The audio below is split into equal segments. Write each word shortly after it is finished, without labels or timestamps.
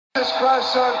Jesus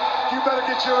Christ, son, you better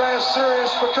get your ass serious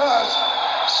because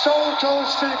Stone Cold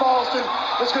Steve Austin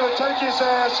is going to take his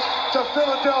ass to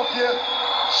Philadelphia,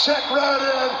 check right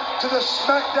in to the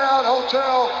SmackDown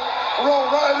Hotel, roll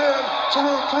right in to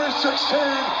room 316,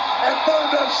 and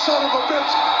burn that son of a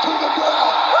bitch to the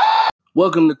ground.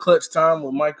 Welcome to Clutch Time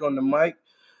with Mike on the mic.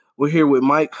 We're here with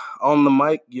Mike on the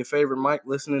mic, your favorite Mike,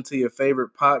 listening to your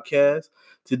favorite podcast.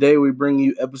 Today we bring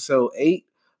you episode 8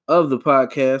 of the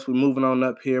podcast. We're moving on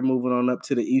up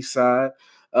to the east side.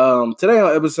 Today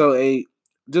on episode 8,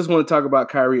 just want to talk about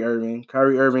Kyrie Irving.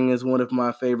 Kyrie Irving is one of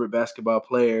my favorite basketball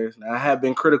players. Now, I have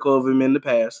been critical of him in the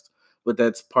past, but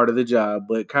that's part of the job.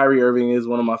 But Kyrie Irving is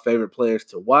one of my favorite players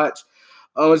to watch.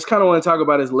 I just kind of want to talk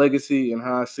about his legacy and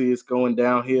how I see it's going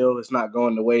downhill. It's not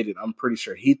going the way that I'm pretty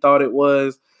sure he thought it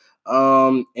was.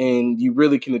 And you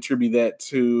really can attribute that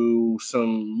to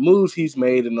some moves he's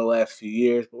made in the last few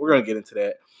years, but we're going to get into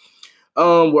that.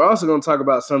 We're also going to talk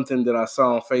about something that I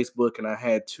saw on Facebook and I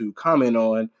had to comment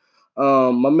on.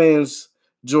 My man's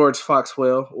George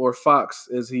Foxwell, or Fox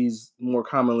as he's more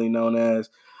commonly known as,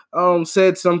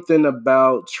 said something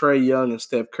about Trae Young and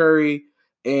Steph Curry,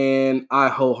 and I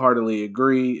wholeheartedly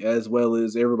agree, as well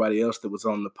as everybody else that was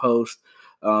on the post.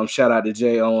 Shout out to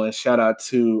Jay Owens, shout out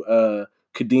to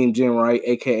Kadeem Jenwright,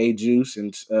 a.k.a. Juice,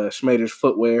 and Schmader's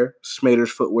Footwear,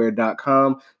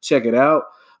 schmadersfootwear.com. Check it out.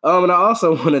 And I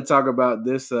also want to talk about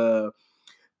this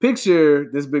picture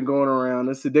that's been going around.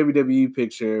 It's a WWE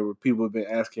picture where people have been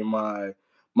asking my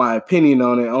opinion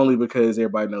on it, only because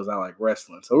everybody knows I like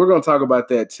wrestling. So we're going to talk about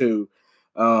that too,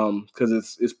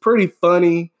 because it's pretty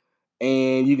funny,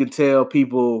 and you can tell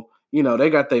people, they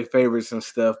got their favorites and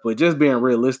stuff, but just being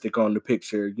realistic on the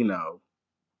picture,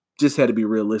 just had to be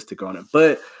realistic on it.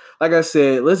 But like I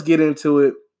said, let's get into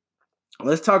it.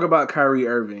 Let's talk about Kyrie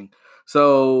Irving.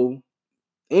 So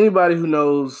anybody who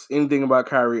knows anything about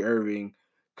Kyrie Irving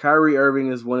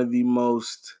is one of the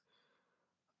most,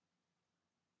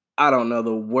 I don't know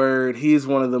the word, he's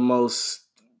one of the most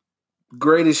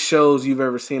greatest shows you've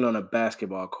ever seen on a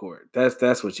basketball court.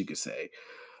 That's what you could say.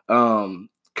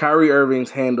 Kyrie Irving's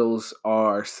handles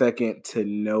are second to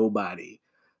nobody.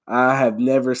 I have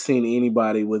never seen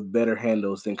anybody with better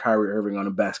handles than Kyrie Irving on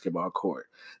a basketball court.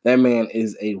 That man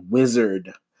is a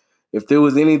wizard. If there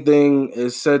was anything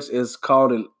as such as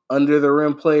called an under the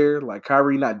rim player, like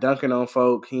Kyrie not dunking on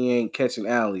folk, he ain't catching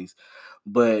alleys.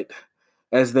 But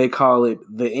as they call it,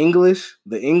 the English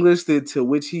that to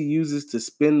which he uses to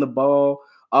spin the ball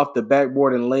off the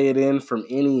backboard and lay it in from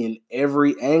any and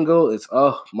every angle, it's,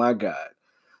 oh my God.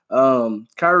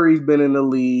 Kyrie's been in the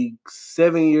league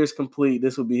 7 years complete.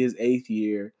 This will be his 8th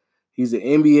year. He's an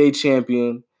NBA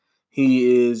champion.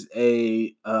 He is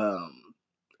a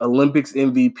Olympics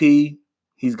MVP.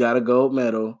 He's got a gold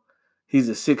medal. He's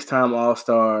a 6-time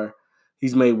All-Star.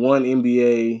 He's made one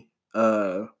NBA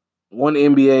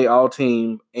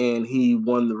All-Team, and he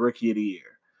won the Rookie of the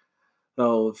Year.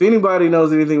 So if anybody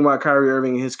knows anything about Kyrie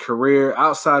Irving and his career,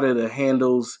 outside of the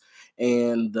handles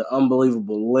and the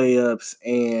unbelievable layups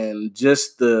and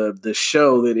just the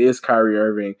show that is Kyrie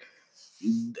Irving,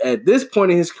 at this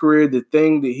point in his career, the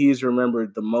thing that he's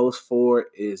remembered the most for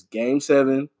is Game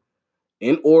 7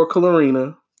 in Oracle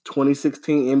Arena,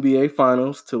 2016 NBA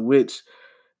Finals, to which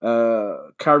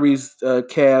Kyrie's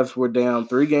Cavs were down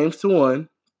 3-1.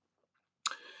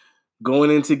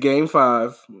 Going into Game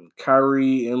 5,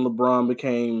 Kyrie and LeBron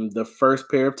became the first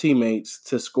pair of teammates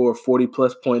to score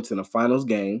 40-plus points in a finals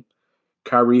game.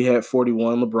 Kyrie had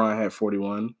 41, LeBron had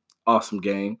 41. Awesome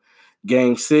game.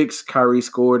 Game 6, Kyrie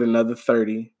scored another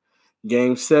 30.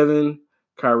 Game 7,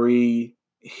 Kyrie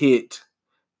hit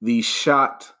the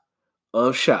shot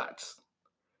of shots.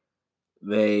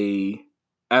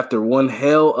 After one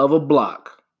hell of a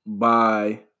block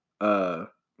by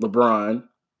LeBron,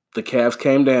 the Cavs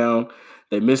came down.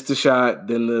 They missed the shot.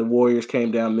 Then the Warriors came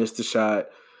down, missed the shot.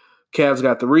 Cavs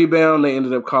got the rebound. They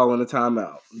ended up calling a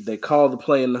timeout. They called the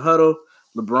play in the huddle.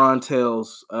 LeBron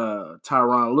tells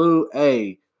Tyronn Lue,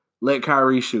 hey, let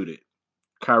Kyrie shoot it.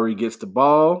 Kyrie gets the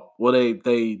ball. Well,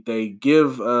 they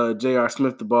give J.R.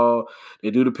 Smith the ball. They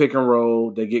do the pick and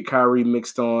roll. They get Kyrie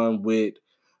mixed on with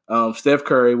Steph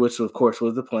Curry, which of course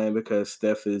was the plan because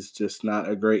Steph is just not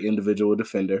a great individual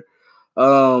defender.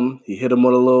 He hit him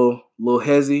with a little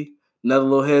hezzy, another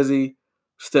little hezzy,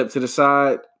 step to the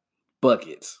side,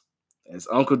 buckets. As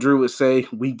Uncle Drew would say,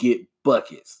 we get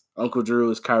buckets. Uncle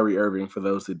Drew is Kyrie Irving, for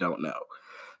those who don't know.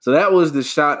 So that was the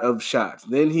shot of shots.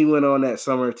 Then he went on that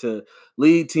summer to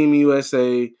lead Team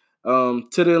USA to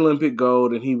the Olympic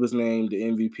gold, and he was named the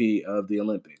MVP of the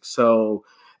Olympics. So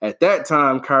at that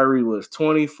time, Kyrie was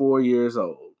 24 years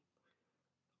old,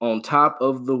 on top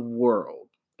of the world.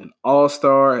 an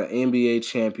all-star, an NBA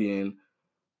champion,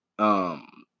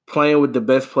 playing with the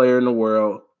best player in the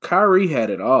world. Kyrie had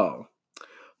it all.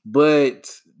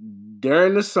 But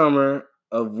during the summer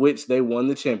of which they won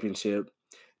the championship,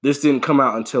 this didn't come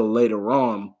out until later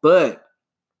on, but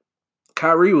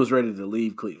Kyrie was ready to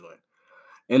leave Cleveland.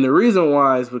 And the reason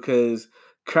why is because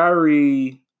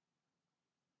Kyrie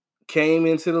came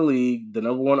into the league, the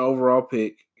number 1 overall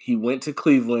pick. He went to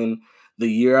Cleveland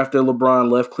the year after LeBron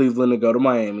left Cleveland to go to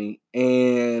Miami.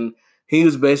 And he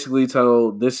was basically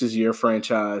told, this is your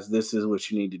franchise. This is what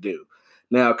you need to do.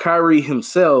 Now, Kyrie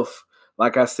himself,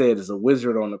 like I said, is a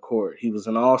wizard on the court. He was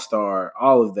an all-star,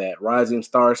 all of that. Rising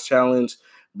Stars Challenge,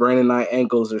 Brandon Knight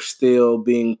ankles are still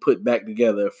being put back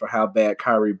together for how bad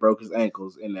Kyrie broke his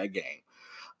ankles in that game.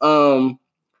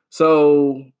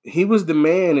 So he was the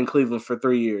man in Cleveland for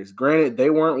 3 years. Granted, they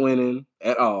weren't winning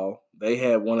at all. They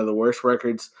had one of the worst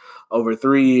records over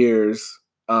 3 years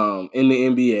in the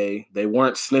NBA. They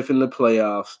weren't sniffing the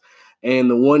playoffs. And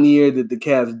the 1 year that the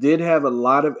Cavs did have a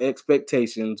lot of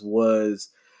expectations was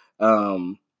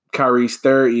Kyrie's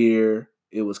 3rd year.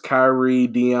 It was Kyrie,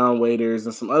 Deion Waiters,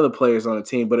 and some other players on the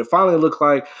team. But it finally looked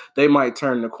like they might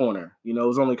turn the corner. You know, it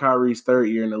was only Kyrie's 3rd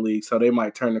year in the league, so they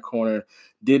might turn the corner.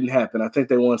 Didn't happen. I think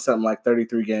they won something like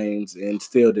 33 games and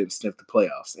still didn't sniff the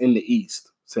playoffs in the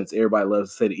East, since everybody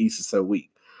loves to say the East is so weak.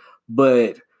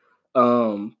 But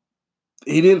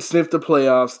he didn't sniff the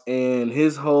playoffs, and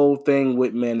his whole thing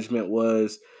with management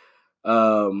was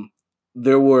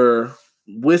there were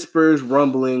whispers,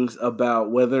 rumblings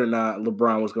about whether or not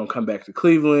LeBron was going to come back to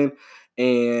Cleveland.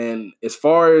 And as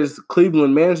far as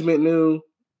Cleveland management knew,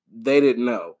 they didn't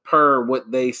know, per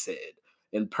what they said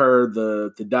and per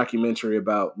the documentary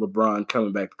about LeBron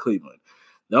coming back to Cleveland.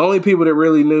 The only people that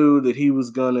really knew that he was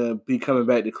going to be coming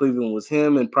back to Cleveland was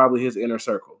him and probably his inner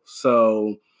circle.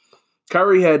 So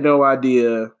Kyrie had no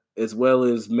idea, as well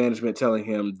as management telling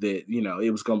him that, you know, it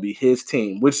was going to be his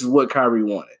team, which is what Kyrie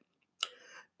wanted.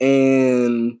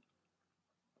 And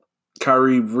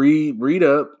Kyrie read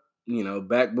up, you know,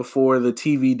 back before the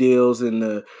TV deals and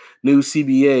the new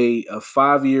CBA, a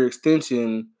 5-year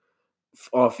extension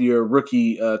off your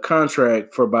rookie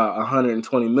contract for about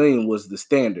 $120 million was the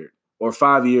standard, or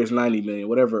 5 years, $90 million,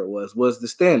 whatever it was the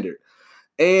standard.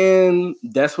 And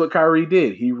that's what Kyrie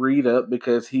did. He read up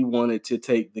because he wanted to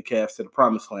take the Cavs to the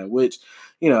promised land, which,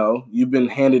 you know, you've been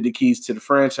handed the keys to the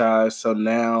franchise. So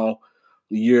now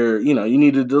you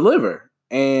need to deliver.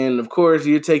 And of course,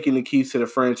 you're taking the keys to the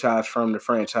franchise from the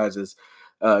franchise's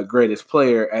greatest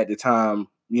player at the time,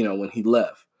 you know, when he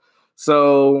left.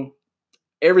 So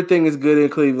everything is good in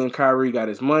Cleveland. Kyrie got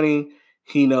his money.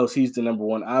 He knows he's the number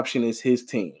 1 option. It's his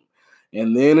team.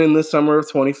 And then in the summer of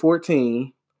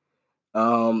 2014,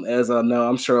 as I know,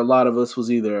 I'm sure a lot of us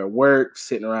was either at work,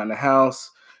 sitting around the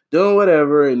house, doing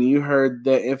whatever, and you heard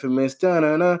that infamous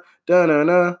da-na-na,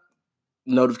 da-na-na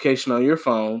notification on your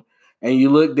phone, and you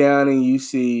look down and you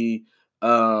see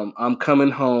I'm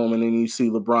coming home, and then you see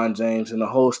LeBron James, and the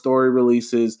whole story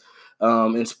releases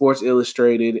in Sports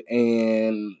Illustrated,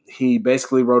 and he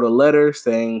basically wrote a letter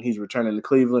saying he's returning to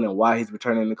Cleveland and why he's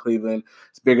returning to Cleveland.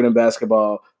 It's bigger than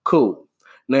basketball. Cool.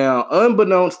 Now,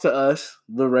 unbeknownst to us,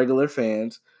 the regular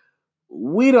fans,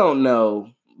 we don't know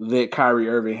that Kyrie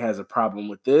Irving has a problem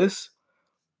with this.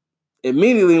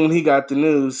 Immediately when he got the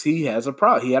news, he had a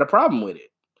problem with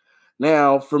it.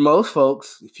 Now, for most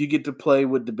folks, if you get to play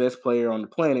with the best player on the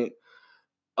planet,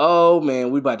 oh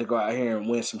man, we about to go out here and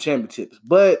win some championships.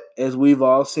 But as we've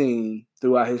all seen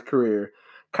throughout his career,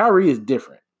 Kyrie is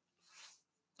different.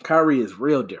 Kyrie is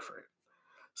real different.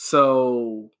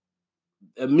 So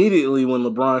immediately when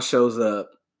LeBron shows up,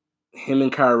 him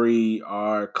and Kyrie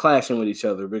are clashing with each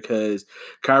other because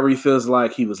Kyrie feels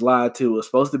like he was lied to. It was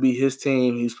supposed to be his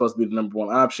team. He's supposed to be the number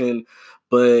 1 option.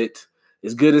 But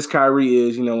as good as Kyrie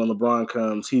is, you know, when LeBron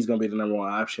comes, he's going to be the number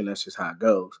 1 option. That's just how it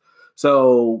goes.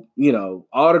 So, you know,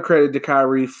 all the credit to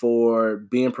Kyrie for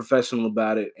being professional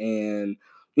about it and,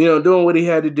 you know, doing what he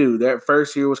had to do. That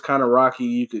first year was kind of rocky.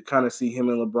 You could kind of see him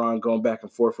and LeBron going back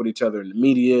and forth with each other in the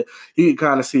media. You could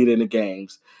kind of see it in the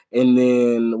games. And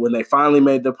then when they finally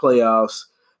made the playoffs,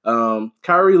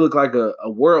 Kyrie looked like a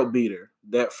world beater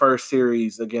that first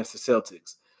series against the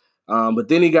Celtics. But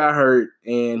then he got hurt,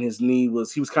 and his knee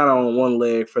he was kind of on one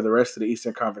leg for the rest of the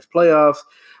Eastern Conference playoffs.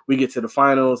 We get to the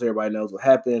finals. Everybody knows what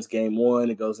happens. Game 1,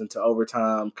 it goes into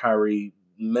overtime. Kyrie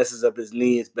messes up his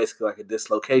knee. It's basically like a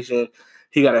dislocation.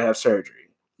 He got to have surgery.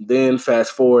 Then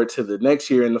fast forward to the next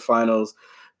year in the finals.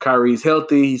 Kyrie's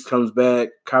healthy. He comes back.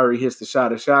 Kyrie hits the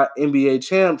shot. NBA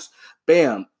champs.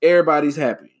 Bam. Everybody's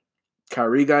happy.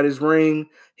 Kyrie got his ring.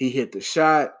 He hit the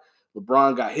shot.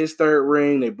 LeBron got his third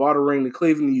ring. They bought a ring to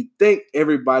Cleveland. You'd think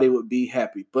everybody would be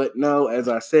happy. But no, as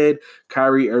I said,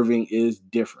 Kyrie Irving is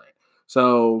different.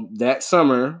 So that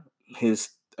summer, his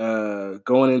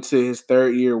going into his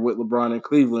third year with LeBron in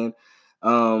Cleveland,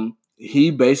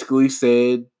 he basically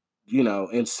said,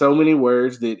 in so many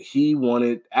words that he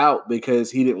wanted out because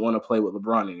he didn't want to play with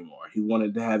LeBron anymore. He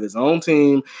wanted to have his own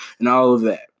team and all of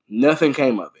that. Nothing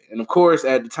came of it. And of course,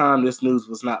 at the time, this news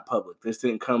was not public. This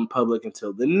didn't come public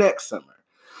until the next summer.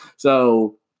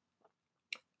 So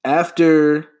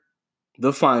after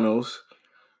the finals,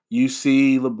 you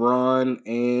see LeBron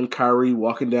and Kyrie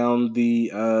walking down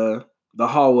the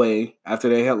hallway after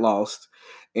they had lost,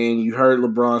 and you heard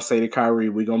LeBron say to Kyrie,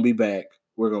 "We're gonna be back.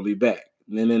 We're gonna be back."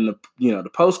 And then in the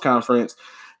post conference,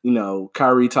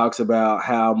 Kyrie talks about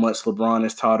how much LeBron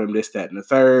has taught him this, that, and the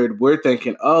third. We're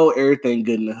thinking, oh, everything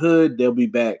good in the hood. They'll be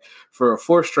back for a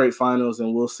fourth straight finals,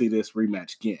 and we'll see this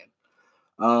rematch again.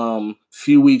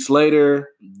 Few weeks later,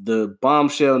 the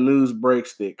bombshell news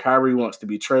breaks that Kyrie wants to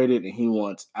be traded and he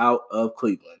wants out of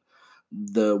Cleveland.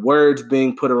 The words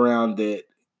being put around that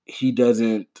he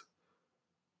didn't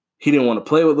want to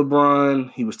play with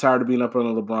LeBron. He was tired of being up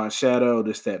under LeBron's shadow,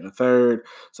 this, that, and the third.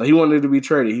 So he wanted to be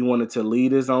traded. He wanted to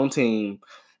lead his own team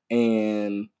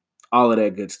and all of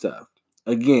that good stuff.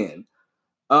 Again,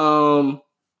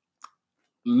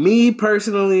 me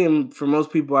personally, and for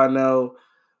most people I know,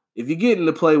 if you're getting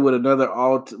to play with an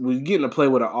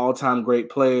all-time great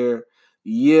player,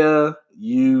 yeah,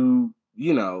 you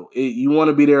want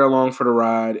to be there along for the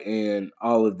ride and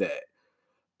all of that.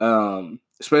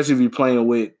 Especially if you're playing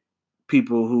with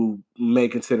people who may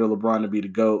consider LeBron to be the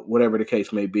GOAT, whatever the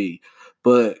case may be.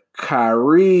 But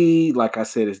Kyrie, like I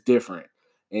said, is different.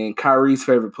 And Kyrie's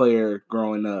favorite player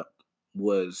growing up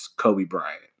was Kobe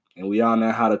Bryant. And we all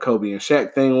know how the Kobe and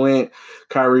Shaq thing went.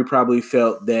 Kyrie probably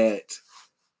felt that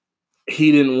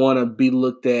he didn't want to be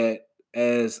looked at,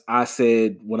 as I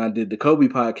said when I did the Kobe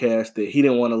podcast, that he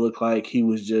didn't want to look like he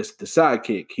was just the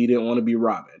sidekick. He didn't want to be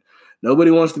Robin.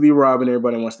 Nobody wants to be Robin.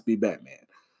 Everybody wants to be Batman.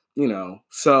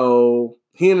 So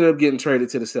he ended up getting traded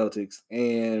to the Celtics.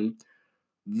 And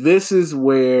this is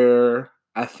where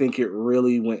I think it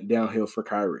really went downhill for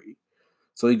Kyrie.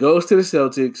 So he goes to the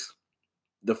Celtics.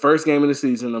 The first game of the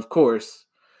season, of course,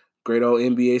 great old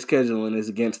NBA scheduling, is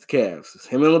against the Cavs. It's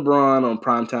him and LeBron on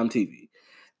primetime TV.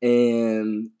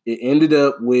 And it ended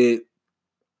up with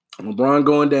LeBron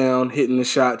going down, hitting the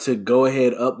shot to go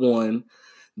ahead up one.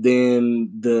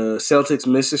 Then the Celtics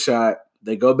miss a shot.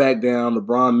 They go back down.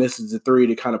 LeBron misses the three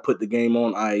to kind of put the game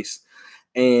on ice.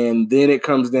 And then it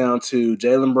comes down to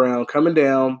Jaylen Brown coming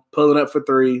down, pulling up for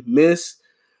three, miss.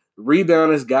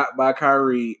 Rebound is got by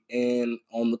Kyrie. And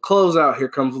on the closeout, here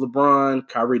comes LeBron.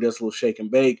 Kyrie does a little shake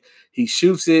and bake. He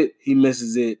shoots it. He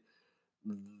misses it.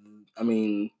 I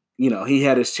mean, he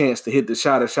had his chance to hit the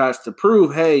shot of shots to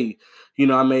prove, hey,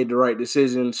 I made the right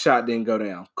decision. Shot didn't go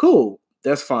down. Cool.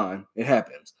 That's fine. It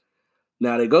happens.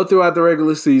 Now they go throughout the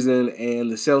regular season and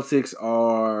the Celtics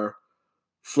are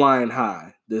flying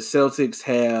high. The Celtics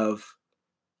have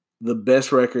the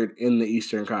best record in the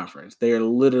Eastern Conference. They are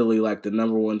literally like the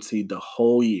number one seed the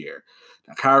whole year.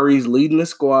 Now, Kyrie's leading the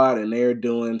squad, and they're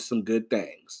doing some good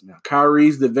things. Now,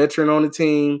 Kyrie's the veteran on the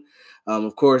team.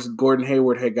 Of course, Gordon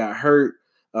Hayward had got hurt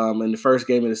in the first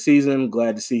game of the season.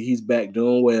 Glad to see he's back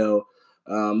doing well.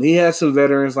 He has some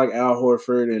veterans like Al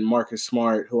Horford and Marcus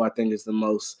Smart, who I think is the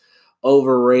most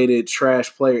overrated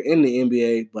trash player in the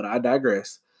NBA, but I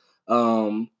digress.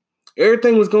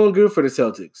 Everything was going good for the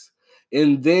Celtics.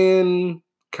 And then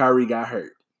Kyrie got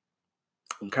hurt.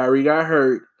 When Kyrie got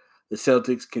hurt, the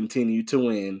Celtics continued to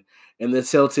win. And the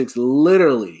Celtics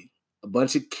literally, a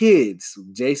bunch of kids,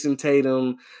 Jason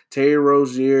Tatum, Terry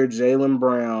Rozier, Jaylen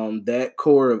Brown, that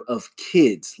core of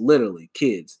kids, literally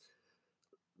kids,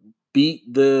 beat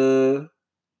the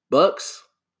Bucks.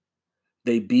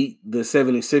 They beat the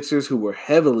 76ers, who were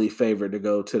heavily favored to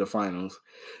go to the finals.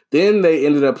 Then they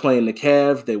ended up playing the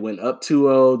Cavs. They went up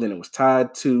 2-0. Then it was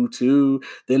tied 2-2.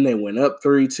 Then they went up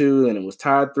 3-2. Then it was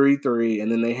tied 3-3.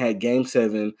 And then they had Game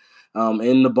 7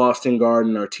 in the Boston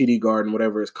Garden or TD Garden,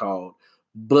 whatever it's called.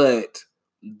 But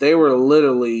they were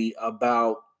literally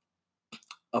about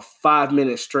a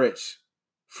 5-minute stretch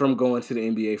from going to the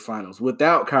NBA Finals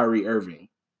without Kyrie Irving.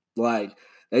 Like,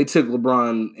 they took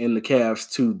LeBron and the Cavs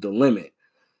to the limit.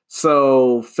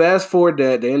 So fast forward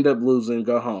that, they end up losing,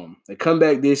 go home. They come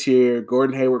back this year.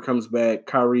 Gordon Hayward comes back.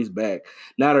 Kyrie's back.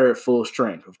 Now they're at full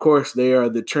strength. Of course, they are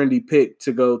the trendy pick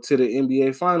to go to the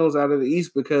NBA Finals out of the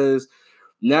East because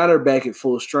now they're back at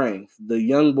full strength. The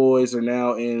young boys are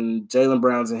now in, Jaylen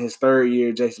Brown's in his third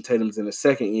year. Jason Tatum's in his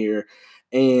second year.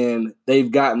 And they've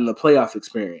gotten the playoff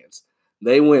experience.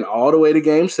 They went all the way to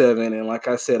Game 7, and like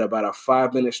I said, about a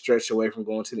 5-minute stretch away from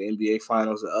going to the NBA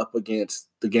Finals up against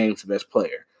the game's best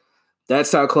player.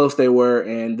 That's how close they were,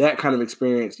 and that kind of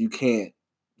experience you can't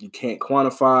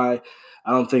quantify.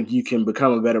 I don't think you can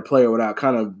become a better player without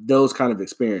kind of those kind of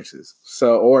experiences.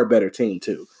 So, or a better team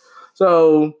too.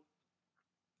 So,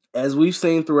 as we've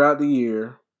seen throughout the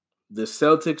year, the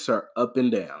Celtics are up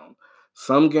and down.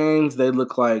 Some games they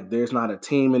look like there's not a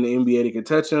team in the NBA that can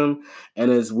touch them, and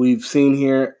as we've seen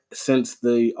here since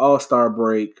the All-Star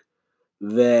break,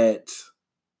 that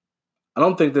I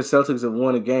don't think the Celtics have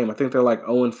won a game. I think they're like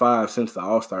 0-5 since the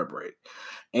All-Star break.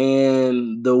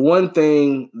 And the one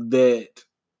thing that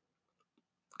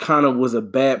kind of was a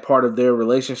bad part of their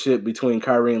relationship between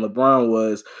Kyrie and LeBron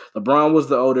was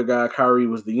the older guy, Kyrie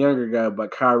was the younger guy,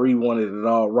 but Kyrie wanted it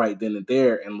all right then and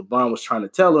there. And LeBron was trying to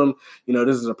tell him,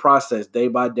 this is a process day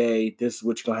by day. This is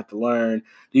what you're going to have to learn.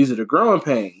 These are the growing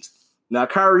pains. Now,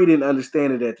 Kyrie didn't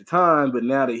understand it at the time, but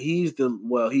now that he's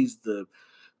the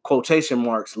quotation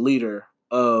marks leader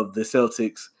of the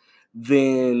Celtics,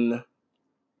 then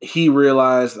he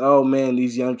realized, oh man,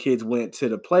 these young kids went to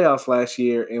the playoffs last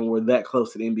year and were that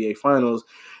close to the NBA Finals.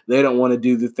 They don't want to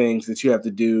do the things that you have to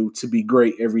do to be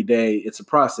great every day. It's a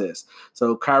process.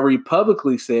 So Kyrie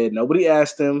publicly said, nobody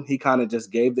asked him. He kind of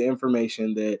just gave the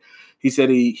information that he said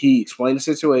he explained the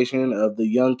situation of the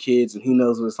young kids, and he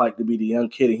knows what it's like to be the young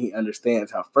kid, and he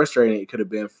understands how frustrating it could have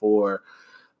been for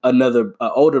another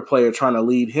older player trying to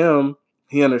lead him.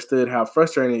 He understood how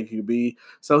frustrating it could be.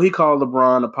 So he called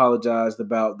LeBron, apologized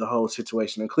about the whole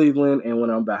situation in Cleveland, and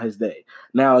went on about his day.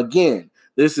 Now, again,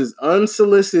 this is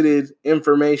unsolicited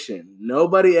information.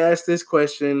 Nobody asked this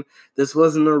question. This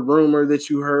wasn't a rumor that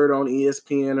you heard on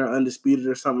ESPN or Undisputed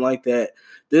or something like that.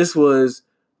 This was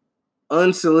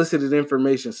unsolicited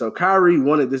information. So Kyrie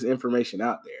wanted this information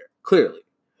out there, clearly.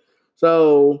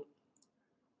 So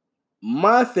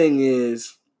my thing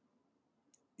is,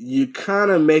 you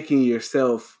kind of making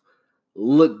yourself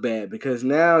look bad because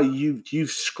now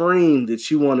you've screamed that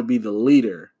you want to be the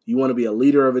leader. You want to be a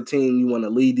leader of a team. You want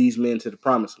to lead these men to the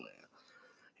promised land.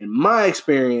 In my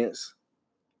experience,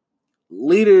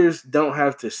 leaders don't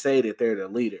have to say that they're the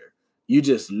leader. You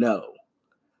just know.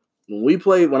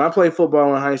 When I played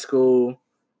football in high school,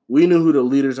 we knew who the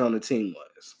leaders on the team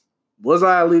was. Was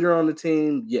I a leader on the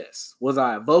team? Yes. Was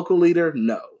I a vocal leader?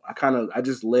 No. I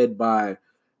just led by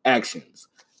actions.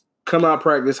 Come out,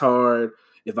 practice hard.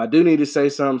 If I do need to say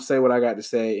something, say what I got to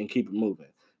say and keep it moving.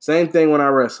 Same thing when I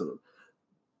wrestled.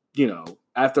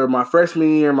 After my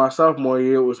freshman year, my sophomore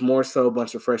year, it was more so a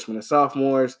bunch of freshmen and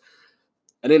sophomores.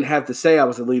 I didn't have to say I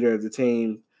was the leader of the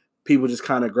team. People just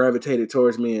kind of gravitated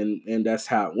towards me, and that's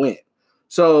how it went.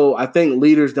 So I think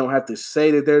leaders don't have to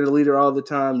say that they're the leader all the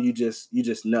time. You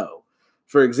just know.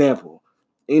 For example,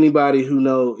 anybody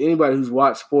who's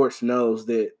watched sports knows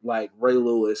that like Ray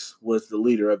Lewis was the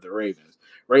leader of the Ravens.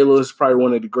 Ray Lewis is probably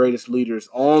one of the greatest leaders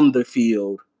on the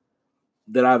field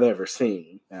that I've ever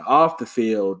seen. Now, off the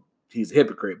field, he's a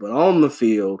hypocrite, but on the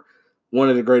field, one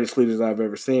of the greatest leaders I've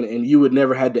ever seen. And you would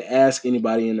never had to ask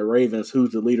anybody in the Ravens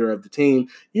who's the leader of the team.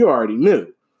 You already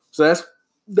knew. So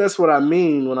that's what I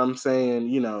mean when I'm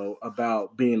saying,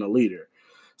 about being a leader.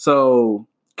 So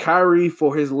Kyrie,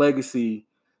 for his legacy,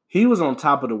 he was on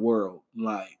top of the world.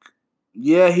 Like,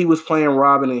 yeah, he was playing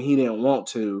Robin and he didn't want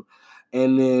to.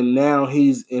 And then now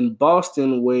he's in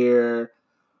Boston where,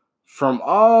 from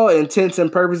all intents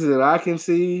and purposes that I can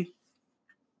see,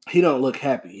 he don't look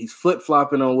happy. He's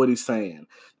flip-flopping on what he's saying.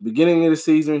 Beginning of the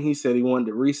season, he said he wanted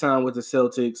to re-sign with the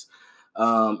Celtics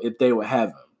if they would have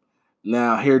him.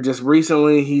 Now, here just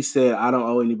recently, he said, I don't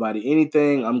owe anybody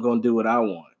anything. I'm going to do what I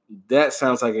want. That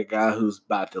sounds like a guy who's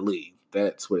about to leave.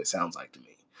 That's what it sounds like to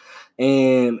me.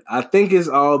 And I think it's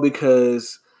all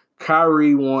because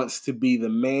Kyrie wants to be the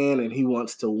man and he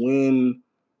wants to win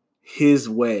his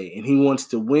way. And he wants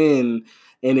to win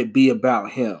and it be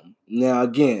about him. Now,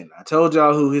 again, I told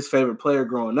y'all who his favorite player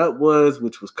growing up was,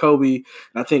 which was Kobe. And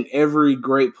I think every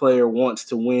great player wants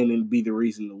to win and be the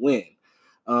reason to win.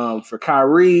 For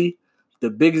Kyrie, the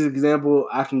biggest example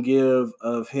I can give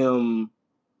of him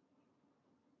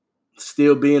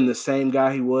still being the same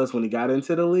guy he was when he got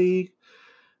into the league,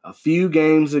 a few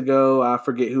games ago, I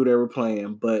forget who they were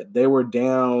playing, but they were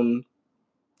down,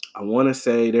 I want to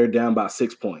say they're down about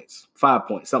 6 points, 5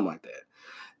 points, something like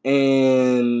that.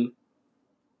 And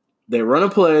they run a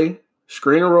play,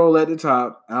 screen and roll at the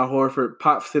top. Al Horford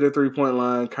pops to the three-point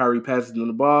line. Kyrie passes them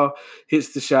the ball,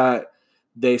 hits the shot.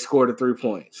 They score the 3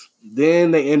 points.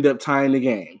 Then they end up tying the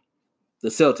game. The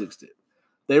Celtics did.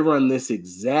 They run this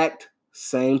exact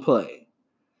same play.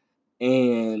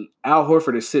 And Al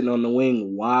Horford is sitting on the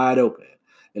wing wide open.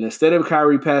 And instead of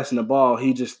Kyrie passing the ball,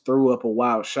 he just threw up a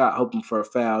wild shot, hoping for a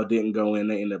foul, didn't go in,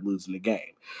 they ended up losing the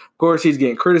game. Of course, he's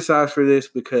getting criticized for this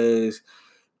because,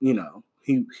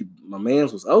 my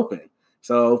man's was open.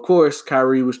 So, of course,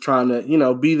 Kyrie was trying to,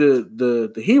 be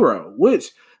the hero,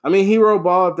 which, hero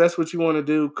ball, if that's what you want to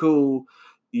do, cool.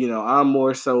 I'm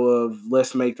more so of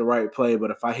let's make the right play,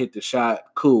 but if I hit the shot,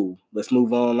 cool. Let's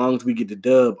move on. As long as we get the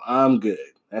dub, I'm good.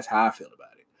 That's how I feel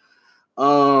about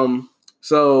it.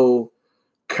 So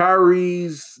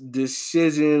Kyrie's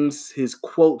decisions, his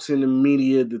quotes in the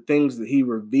media, the things that he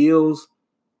reveals,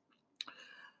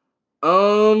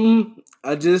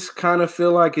 I just kind of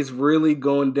feel like it's really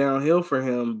going downhill for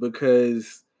him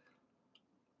because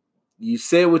you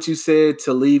said what you said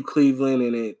to leave Cleveland,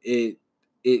 and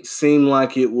it seemed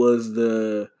like it was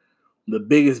the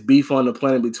biggest beef on the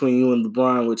planet between you and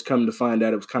LeBron, which come to find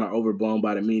out it was kind of overblown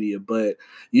by the media. But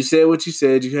you said what you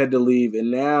said, you had to leave,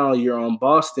 and now you're on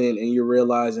Boston and you're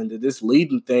realizing that this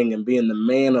leading thing and being the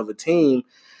man of a team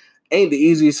ain't the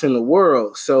easiest in the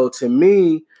world. So to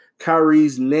me,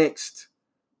 Kyrie's next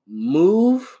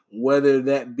move, whether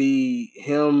that be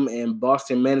him and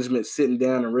Boston management sitting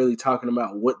down and really talking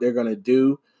about what they're going to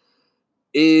do,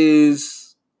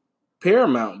 is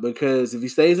paramount, because if he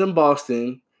stays in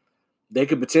Boston, they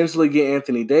could potentially get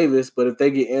Anthony Davis, but if they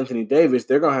get Anthony Davis,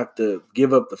 they're going to have to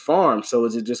give up the farm. So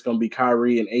is it just going to be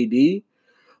Kyrie and AD?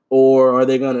 Or are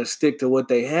they going to stick to what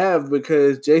they have?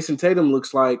 Because Jason Tatum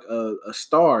looks like a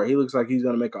star. He looks like he's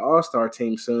going to make an all-star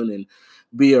team soon and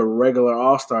be a regular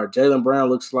all-star. Jaylen Brown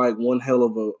looks like one hell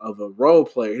of a role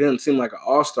player. He doesn't seem like an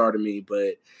all-star to me,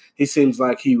 but he seems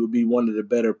like he would be one of the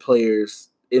better players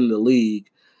in the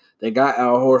league. They got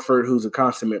Al Horford, who's a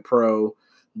consummate pro.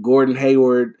 Gordon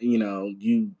Hayward,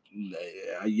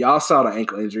 y'all saw the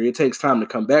ankle injury. It takes time to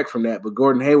come back from that, but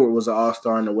Gordon Hayward was an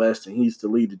all-star in the West, and he used to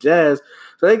lead the Jazz.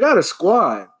 So they got a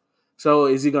squad. So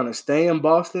is he going to stay in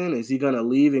Boston? Is he going to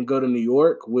leave and go to New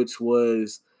York, which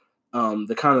was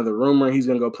the rumor he's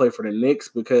going to go play for the Knicks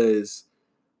because,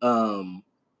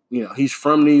 he's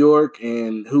from New York,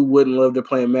 and who wouldn't love to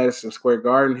play in Madison Square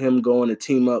Garden? Him going to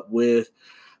team up with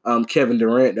Kevin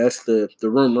Durant. That's the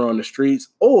rumor on the streets.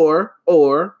 Or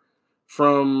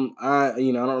from I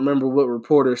don't remember what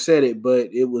reporter said it, but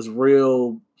it was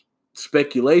real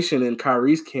speculation in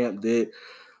Kyrie's camp that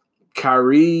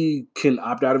Kyrie can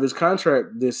opt out of his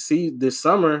contract this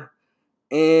summer,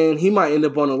 and he might end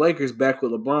up on the Lakers back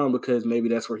with LeBron because maybe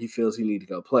that's where he feels he need to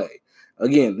go play.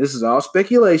 Again, this is all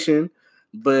speculation,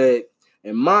 but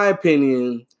in my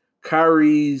opinion,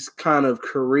 Kyrie's kind of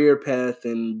career path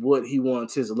and what he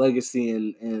wants his legacy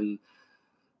and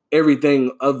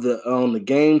everything on the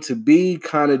game to be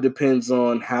kind of depends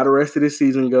on how the rest of the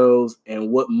season goes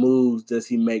and what moves does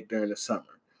he make during the summer.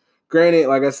 Granted,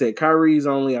 like I said,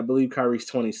 I believe Kyrie's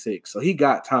 26, so he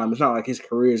got time. It's not like his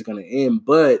career is going to end,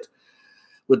 but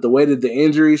with the way that the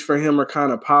injuries for him are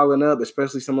kind of piling up,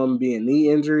 especially some of them being knee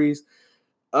injuries,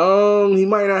 he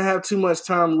might not have too much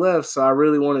time left, so I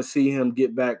really want to see him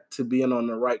get back to being on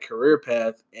the right career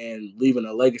path and leaving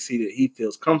a legacy that he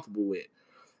feels comfortable with.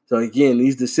 So again,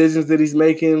 these decisions that he's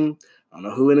making, I don't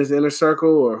know who in his inner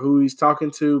circle or who he's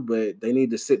talking to, but they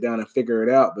need to sit down and figure it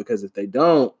out, because if they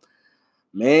don't,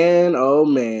 man, oh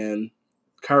man,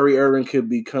 Kyrie Irving could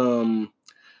become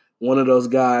one of those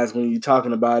guys when you're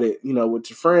talking about it, with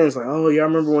your friends, like, oh, y'all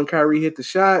remember when Kyrie hit the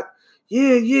shot?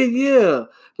 Yeah.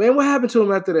 Man, what happened to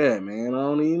him after that, man? I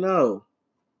don't even know.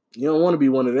 You don't want to be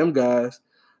one of them guys.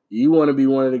 You want to be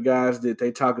one of the guys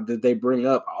that they bring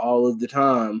up all of the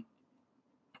time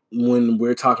when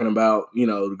we're talking about,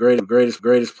 the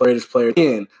greatest player.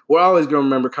 Again, we're always going to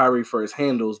remember Kyrie for his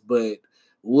handles, but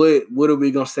what are we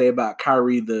going to say about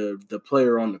Kyrie, the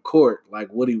player on the court, like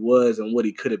what he was and what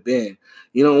he could have been?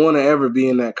 You don't want to ever be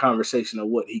in that conversation of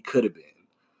what he could have been.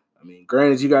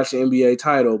 Granted, you got your NBA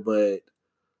title, but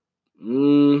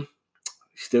you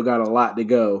still got a lot to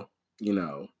go,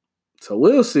 So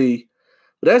we'll see.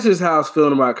 But that's just how I was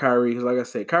feeling about Kyrie. Because like I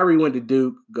said, Kyrie went to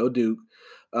Duke. Go Duke.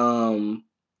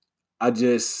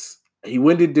 He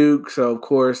went to Duke, so of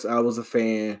course I was a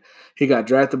fan. He got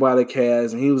drafted by the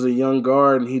Cavs, and he was a young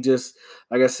guard, and he just,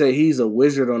 like I said, he's a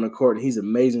wizard on the court, and he's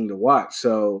amazing to watch.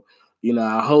 So,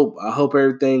 I hope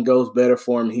everything goes better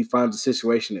for him. He finds a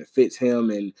situation that fits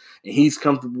him, and he's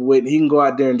comfortable with. He can go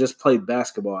out there and just play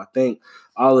basketball. I think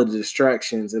all of the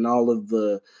distractions and all of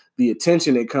the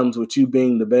attention that comes with you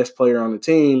being the best player on the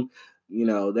team,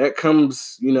 that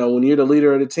comes, when you're the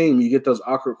leader of the team, you get those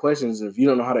awkward questions. And if you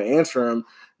don't know how to answer them,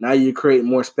 now you create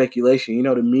more speculation.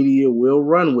 The media will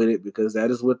run with it because that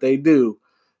is what they do,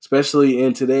 especially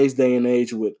in today's day and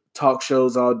age with talk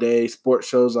shows all day, sports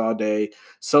shows all day,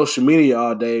 social media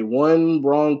all day. One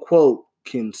wrong quote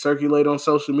can circulate on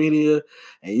social media,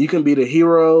 and you can be the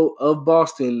hero of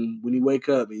Boston when you wake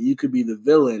up, and you could be the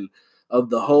villain of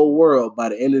the whole world by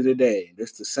the end of the day.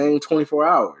 It's the same 24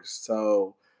 hours.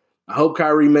 So I hope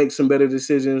Kyrie makes some better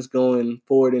decisions going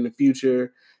forward in the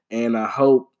future, and I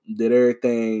hope that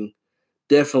everything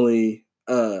definitely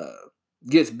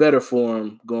gets better for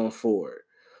him going forward.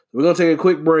 We're going to take a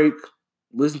quick break,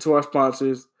 listen to our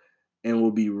sponsors, and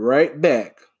we'll be right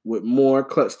back with more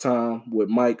Clutch Time with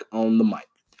Mike on the mic.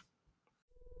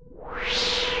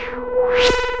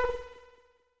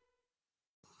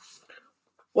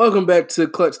 Welcome back to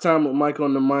Clutch Time with Mike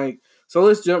on the mic. So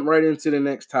let's jump right into the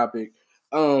next topic.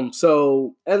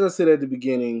 So as I said at the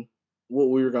beginning, what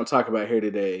we were going to talk about here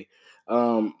today,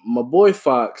 my boy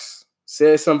Fox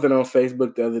said something on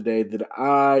Facebook the other day that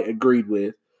I agreed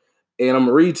with, and I'm going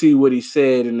to read to you what he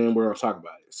said, and then we're going to talk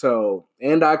about it. So,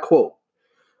 and I quote,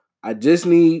 "I just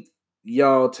need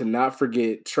y'all to not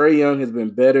forget Trae Young has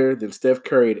been better than Steph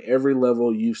Curry at every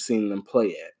level you've seen them play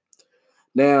at."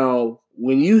 Now,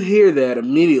 when you hear that,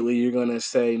 immediately you're going to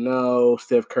say, no,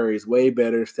 Steph Curry's way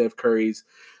better. Steph Curry's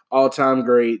all-time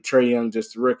great. Trae Young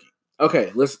just a rookie.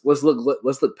 Okay, let's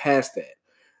look past that.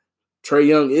 Trae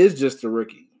Young is just a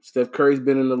rookie. Steph Curry's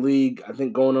been in the league, I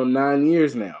think, going on 9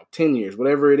 years now, 10 years,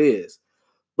 whatever it is.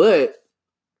 But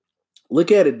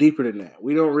look at it deeper than that.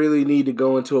 We don't really need to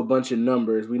go into a bunch of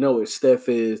numbers. We know what Steph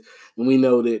is, and we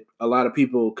know that a lot of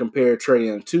people compare Trae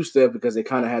Young to Steph because they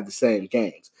kind of have the same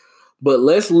games. But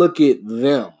let's look at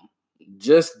them,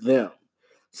 just them.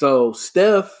 So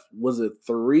Steph was a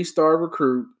 3-star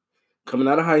recruit coming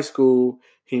out of high school.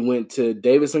 He went to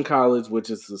Davidson College,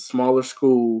 which is a smaller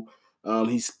school.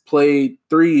 He's played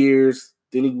 3 years.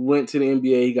 Then he went to the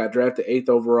NBA. He got drafted 8th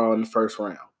overall in the first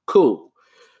round. Cool.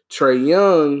 Trae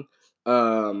Young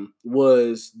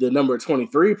was the number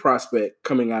 23 prospect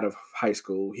coming out of high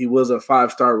school. He was a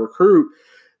 5-star recruit.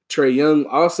 Trae Young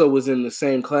also was in the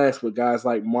same class with guys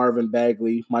like Marvin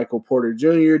Bagley, Michael Porter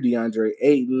Jr., DeAndre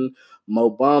Ayton, Mo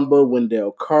Bamba,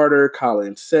 Wendell Carter,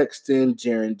 Colin Sexton,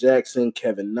 Jaren Jackson,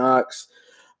 Kevin Knox,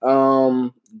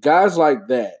 guys like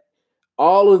that.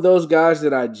 All of those guys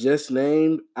that I just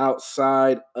named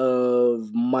outside of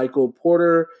Michael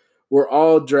Porter were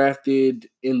all drafted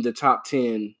in the top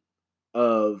 10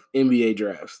 of NBA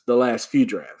drafts, the last few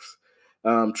drafts.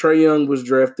 Trae Young was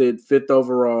drafted 5th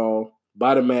overall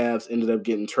by the Mavs, ended up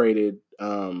getting traded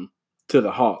to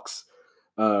the Hawks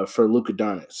for Luka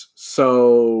Doncic.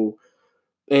 So,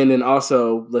 and then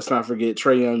also, let's not forget,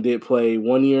 Trae Young did play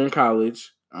 1 year in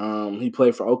college. He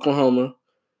played for Oklahoma.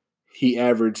 He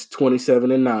averaged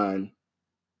 27 and 9.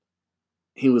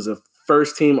 He was a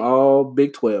first-team All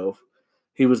Big 12.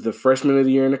 He was the freshman of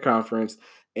the year in the conference,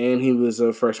 and he was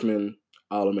a freshman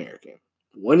All-American.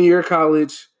 1 year of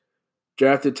college,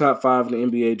 drafted top 5 in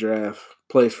the NBA draft,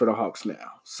 plays for the Hawks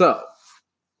now. So,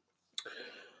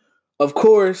 of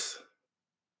course,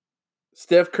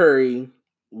 Steph Curry,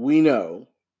 we know,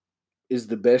 is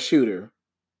the best shooter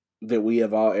that we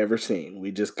have all ever seen.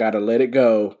 We just got to let it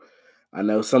go. I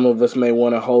know some of us may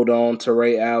want to hold on to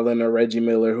Ray Allen or Reggie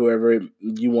Miller, whoever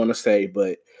you want to say,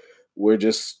 but we're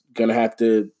just going to have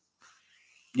to,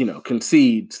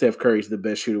 concede Steph Curry's the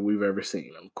best shooter we've ever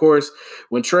seen. Of course,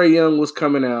 when Trae Young was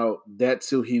coming out, that's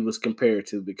who he was compared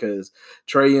to because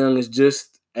Trae Young is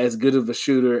just as good of a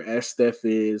shooter as Steph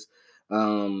is.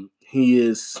 He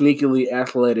is sneakily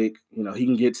athletic. He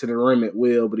can get to the rim at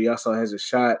will, but he also has a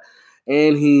shot,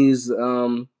 and he's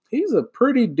a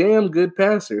pretty damn good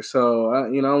passer. So I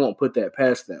won't put that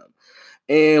past them.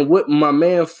 And what my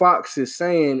man Fox is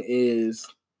saying is,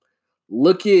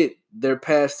 look at their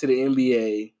path to the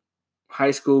NBA,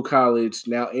 high school, college,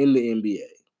 now in the NBA.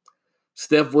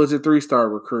 Steph was a 3-star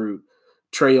recruit.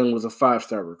 Trae Young was a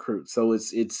 5-star recruit. So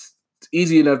it's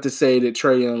easy enough to say that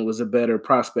Trae Young was a better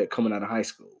prospect coming out of high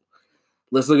school.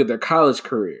 Let's look at their college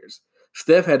careers.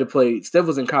 Steph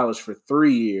was in college for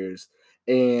 3 years,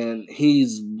 and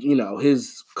he's,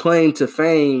 his claim to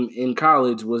fame in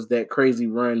college was that crazy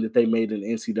run that they made in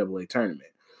the NCAA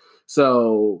tournament.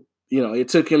 So, it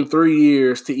took him 3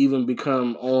 years to even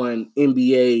become on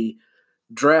NBA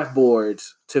draft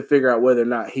boards to figure out whether or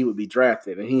not he would be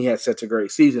drafted. And he had such a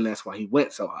great season. That's why he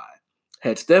went so high.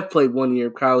 Had Steph played 1 year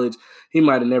of college, he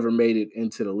might have never made it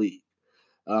into the league.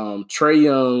 Trae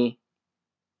Young,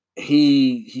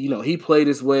 he played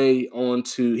his way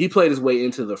into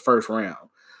the first round.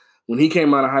 When he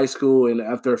came out of high school and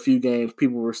after a few games,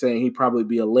 people were saying he'd probably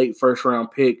be a late first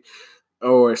round pick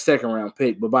or a second round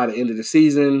pick. But by the end of the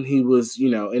season, he was,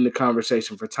 in the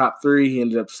conversation for top 3. He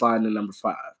ended up sliding to number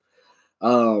 5.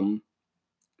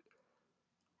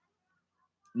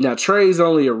 Now Trae's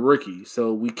only a rookie,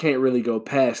 so we can't really go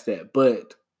past that.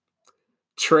 But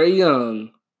Trae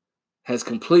Young has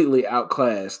completely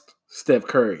outclassed Steph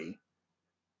Curry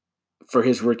for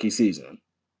his rookie season.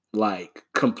 Like,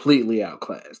 completely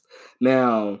outclassed.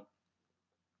 Now,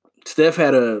 Steph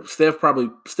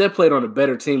played on a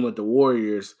better team with the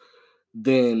Warriors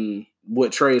than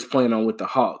what Trae is playing on with the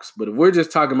Hawks. But if we're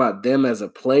just talking about them as a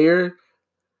player,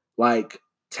 like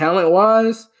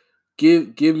talent-wise,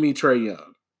 give me Trae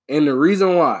Young. And the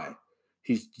reason why,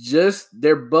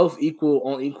 they're both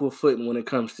on equal footing when it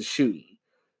comes to shooting.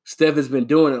 Steph has been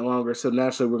doing it longer, so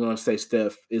naturally we're going to say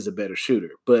Steph is a better shooter.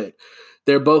 But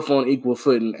they're both on equal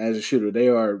footing as a shooter. They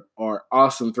are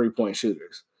awesome three-point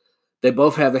shooters. They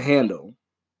both have a handle.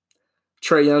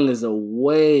 Trae Young is a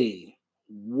way,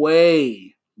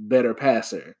 way better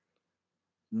passer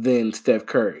than Steph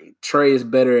Curry. Trae is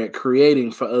better at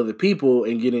creating for other people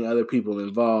and getting other people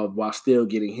involved while still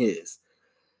getting his.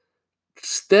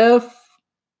 Steph,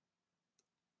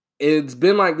 it's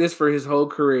been like this for his whole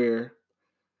career.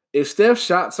 If Steph's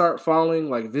shots aren't falling,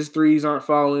 like if his threes aren't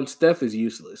falling, Steph is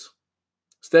useless.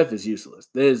 Steph is useless.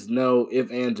 There's no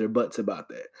ifs, ands, or buts about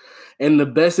that. And the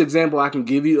best example I can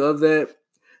give you of that,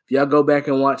 if y'all go back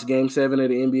and watch Game 7 of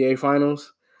the NBA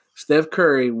Finals, Steph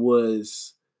Curry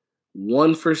was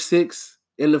 1 for 6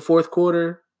 in the fourth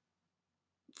quarter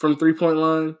from three-point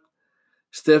line.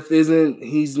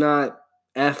 He's not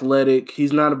athletic.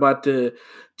 He's not about to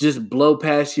just blow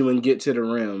past you and get to the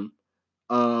rim.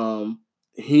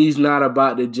 He's not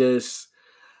about to just,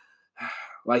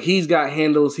 like, he's got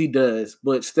handles, he does,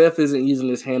 but Steph isn't using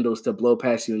his handles to blow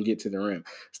past you and get to the rim.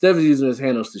 Steph is using his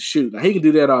handles to shoot. Now, he can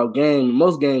do that all game.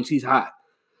 Most games, he's hot.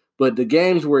 But the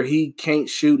games where he can't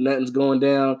shoot, nothing's going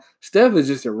down, Steph is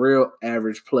just a real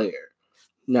average player.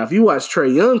 Now, if you watch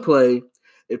Trae Young play,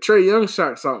 if Trae Young's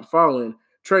shots aren't falling,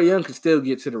 Trae Young can still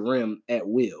get to the rim at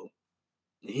will.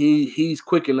 He's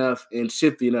quick enough and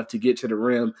shifty enough to get to the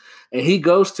rim, and he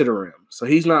goes to the rim. So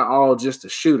he's not all just a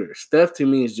shooter. Steph, to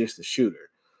me, is just a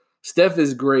shooter. Steph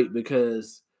is great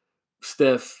because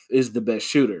Steph is the best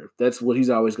shooter. That's what he's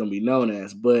always going to be known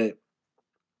as. But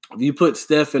if you put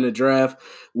Steph in a draft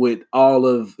there's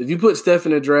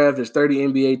 30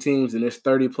 NBA teams and there's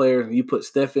 30 players, and you put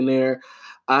Steph in there,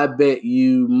 I bet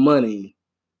you money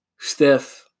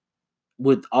Steph,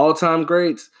 with all-time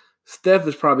greats, Steph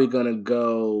is probably going to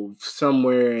go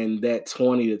somewhere in that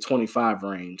 20 to 25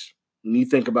 range. When you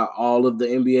think about all of the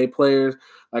NBA players,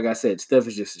 like I said, Steph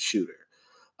is just a shooter.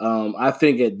 I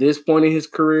think at this point in his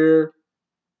career,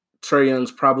 Trae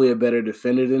Young's probably a better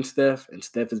defender than Steph, and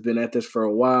Steph has been at this for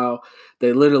a while.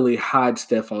 They literally hide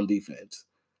Steph on defense.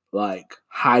 Like,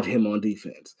 hide him on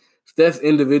defense. Steph's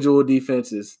individual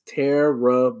defense is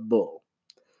terrible.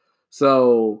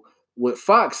 So what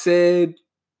Fox said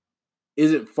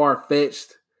isn't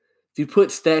far-fetched. If you put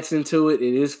stats into it,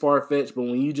 it is far-fetched, but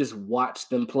when you just watch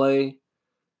them play,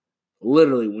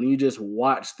 literally, when you just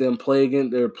watch them play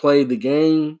the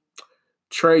game,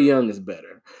 Trae Young is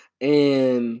better.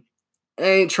 And I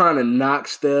ain't trying to knock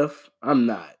Steph. I'm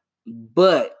not.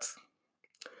 But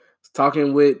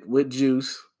talking with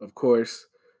Juice, of course.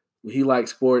 He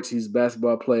likes sports. He's a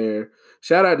basketball player.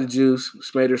 Shout out to Juice,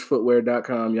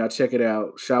 SmadersFootwear.com. Y'all check it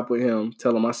out. Shop with him.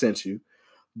 Tell him I sent you.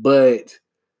 But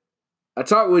I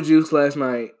talked with Juice last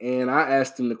night, and I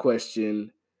asked him the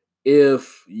question,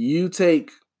 if you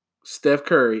take Steph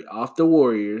Curry off the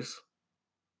Warriors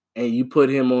and you put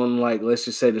him on, like, let's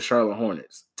just say the Charlotte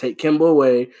Hornets, take Kemba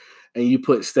away, and you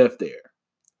put Steph there,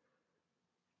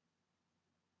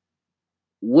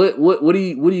 What do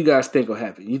you guys think will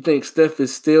happen? You think Steph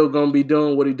is still going to be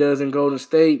doing what he does in Golden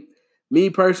State? Me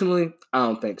personally, I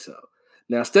don't think so.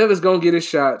 Now, Steph is going to get his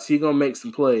shots. He's going to make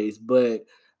some plays, but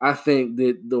I think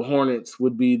that the Hornets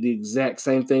would be the exact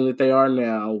same thing that they are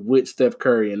now with Steph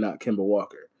Curry and not Kemba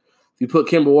Walker. If you put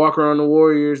Kemba Walker on the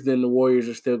Warriors, then the Warriors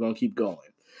are still going to keep going.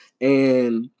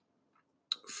 And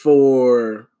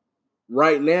for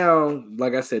right now,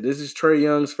 like I said, this is Trae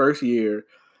Young's first year,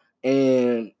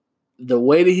 and the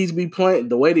way that he's been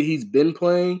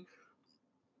playing,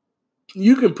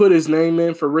 you can put his name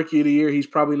in for Rookie of the Year. He's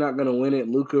probably not going to win it.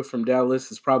 Luka from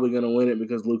Dallas is probably going to win it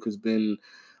because Luka's been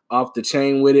off the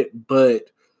chain with it.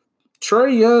 But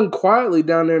Trae Young quietly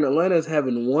down there in Atlanta is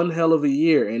having one hell of a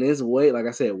year and is way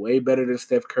better than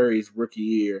Steph Curry's rookie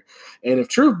year. And if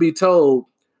truth be told,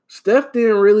 Steph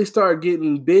didn't really start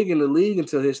getting big in the league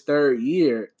until his third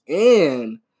year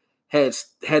and had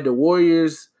the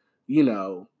Warriors,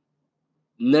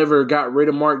 never got rid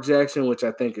of Mark Jackson, which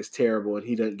I think is terrible, and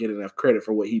he doesn't get enough credit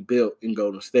for what he built in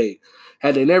Golden State.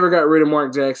 Had they never got rid of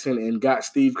Mark Jackson and got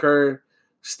Steve Kerr,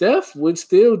 Steph would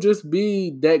still just be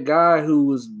that guy who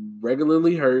was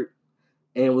regularly hurt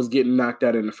and was getting knocked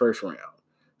out in the first round.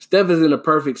 Steph is in a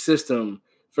perfect system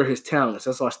for his talents.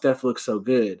 That's why Steph looks so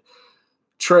good.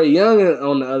 Trae Young,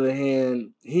 on the other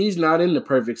hand, he's not in the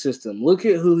perfect system. Look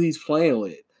at who he's playing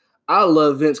with. I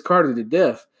love Vince Carter to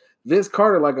death. Vince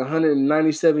Carter, like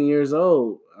 197 years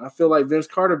old. I feel like Vince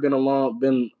Carter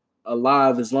been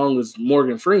alive as long as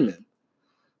Morgan Freeman.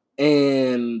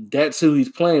 And that's who he's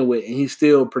playing with, and he's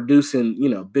still producing,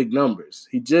 big numbers.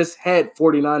 He just had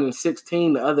 49 and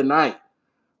 16 the other night.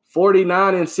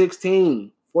 49 and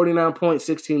 16, 49 points,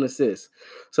 16 assists.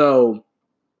 So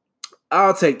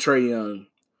I'll take Trae Young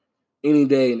any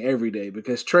day and every day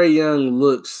because Trae Young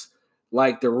looks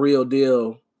like the real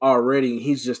deal already.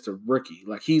 He's just a rookie.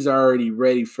 Like, he's already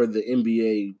ready for the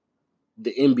NBA.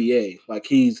 Like,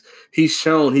 he's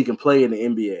shown he can play in the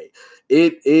NBA.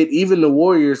 Even the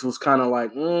Warriors was kind of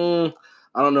like,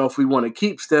 I don't know if we want to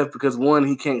keep Steph because, one,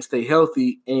 he can't stay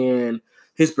healthy, and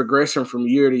his progression from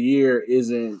year to year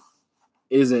isn't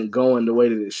going the way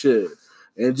that it should.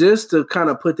 And just to kind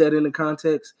of put that into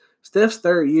context, Steph's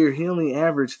third year, he only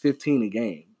averaged 15 a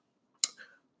game.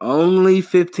 Only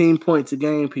 15 points a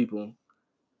game, people.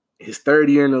 His third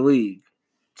year in the league.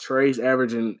 Trae's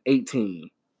averaging 18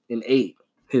 and 8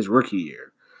 his rookie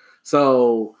year.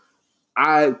 So,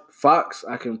 Fox,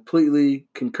 I completely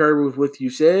concur with what you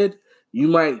said. You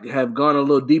might have gone a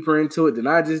little deeper into it than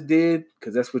I just did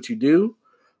because that's what you do.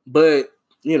 But,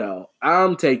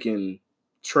 I'm taking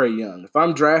Trae Young. If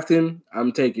I'm drafting,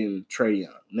 I'm taking Trae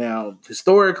Young. Now,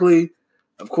 historically,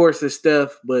 of course, it's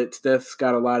Steph, but Steph's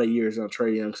got a lot of years on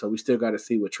Trae Young, so we still got to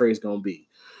see what Trae's going to be.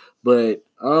 But,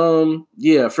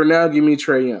 for now, give me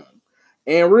Trae Young.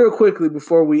 And real quickly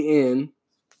before we end,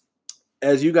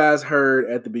 as you guys heard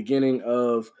at the beginning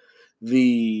of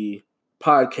the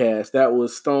podcast, that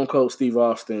was Stone Cold Steve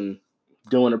Austin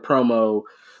doing a promo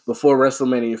before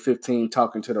WrestleMania 15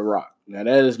 talking to The Rock. Now,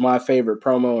 that is my favorite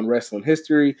promo in wrestling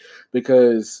history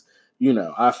because,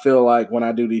 I feel like when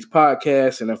I do these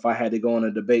podcasts and if I had to go on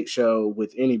a debate show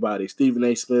with anybody, Stephen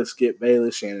A. Smith, Skip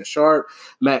Bayless, Shannon Sharp,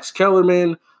 Max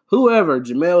Kellerman, whoever,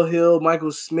 Jamel Hill,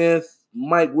 Michael Smith,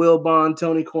 Mike Wilbon,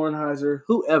 Tony Kornheiser,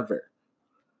 whoever,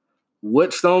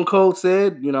 what Stone Cold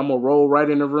said, I'm going to roll right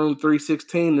in the room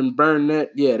 316 and burn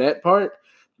that. Yeah, that part,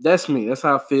 that's me. That's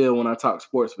how I feel when I talk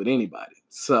sports with anybody.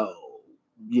 So,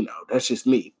 that's just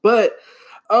me. But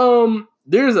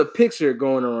there's a picture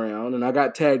going around, and I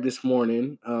got tagged this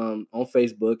morning on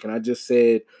Facebook, and I just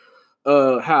said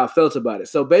how I felt about it.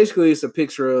 So basically, it's a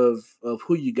picture of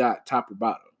who you got top or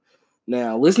bottom.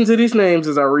 Now, listen to these names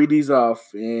as I read these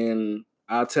off, and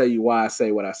I'll tell you why I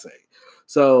say what I say.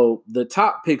 So the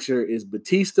top picture is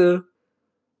Batista,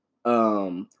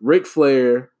 Ric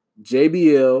Flair,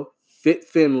 JBL, Fit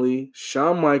Finlay,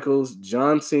 Shawn Michaels,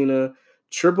 John Cena,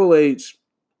 Triple H,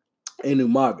 and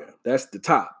Umaga. That's the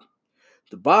top.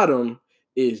 The bottom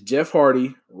is Jeff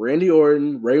Hardy, Randy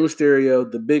Orton, Rey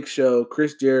Mysterio, The Big Show,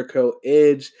 Chris Jericho,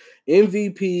 Edge,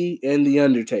 MVP, and The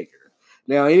Undertaker.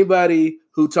 Now, anybody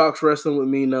who talks wrestling with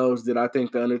me knows that I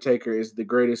think The Undertaker is the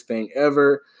greatest thing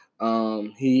ever.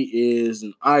 He is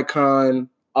an icon,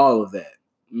 all of that.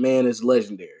 Man is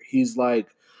legendary. He's like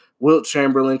Wilt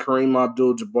Chamberlain, Kareem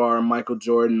Abdul-Jabbar, Michael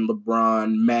Jordan,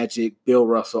 LeBron, Magic, Bill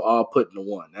Russell, all put into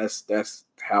one. That's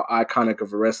how iconic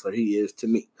of a wrestler he is to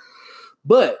me.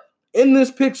 But in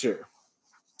this picture,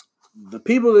 the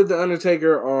people that The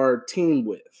Undertaker are teamed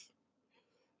with,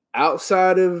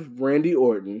 outside of Randy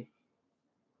Orton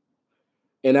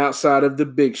and outside of The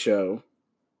Big Show,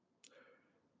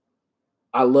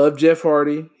 I love Jeff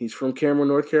Hardy. He's from Cameron,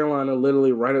 North Carolina,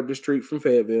 literally right up the street from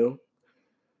Fayetteville.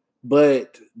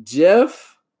 But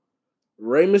Jeff,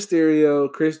 Rey Mysterio,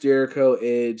 Chris Jericho,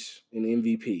 Edge, and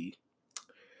MVP.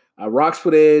 I rocks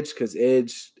with Edge because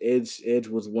Edge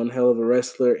was one hell of a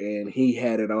wrestler, and he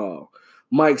had it all.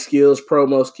 Mic skills,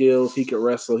 promo skills, he could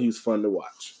wrestle. He was fun to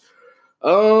watch.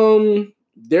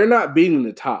 They're not beating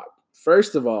the top.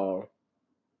 First of all,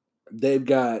 they've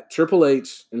got Triple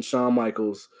H and Shawn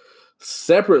Michaels.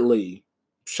 Separately,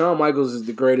 Shawn Michaels is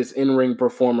the greatest in-ring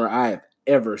performer I have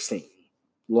ever seen.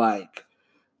 Like,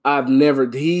 I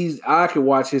could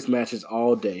watch his matches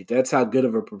all day. That's how good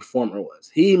of a performer was.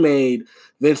 He made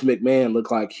Vince McMahon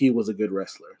look like he was a good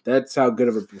wrestler. That's how good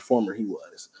of a performer he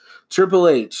was. Triple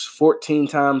H, 14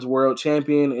 times world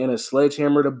champion and a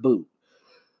sledgehammer to boot.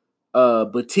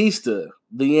 Batista,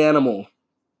 the Animal.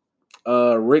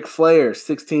 Ric Flair,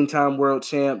 16-time world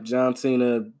champ. John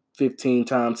Cena,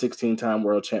 15-time, 16-time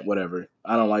world champ, whatever.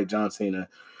 I don't like John Cena.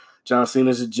 John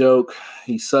Cena's a joke.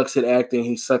 He sucks at acting.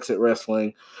 He sucks at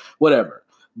wrestling. Whatever.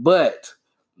 But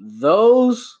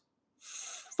those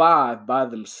 5 by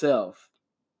themselves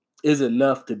is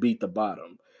enough to beat the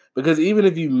bottom. Because even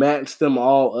if you match them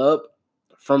all up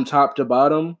from top to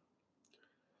bottom,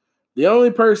 The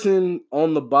only person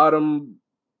on the bottom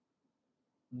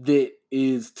that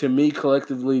is, to me,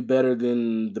 collectively better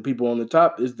than the people on the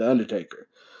top is The Undertaker.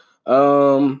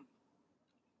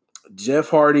 Jeff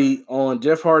Hardy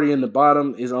in the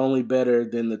bottom is only better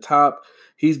than the top.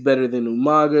 He's better than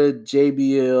Umaga,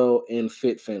 JBL, and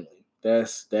Fit Finley.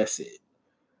 That's it.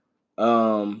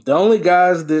 The only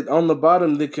guys that on the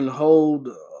bottom that can hold,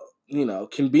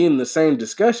 can be in the same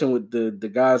discussion with the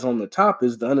guys on the top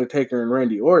is The Undertaker and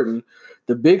Randy Orton.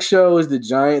 The Big Show is the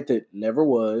giant that never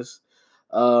was.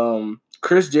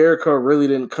 Chris Jericho really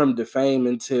didn't come to fame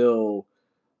until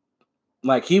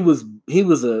he was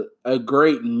a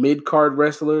great mid-card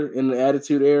wrestler in the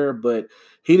Attitude Era, but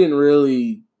he didn't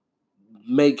really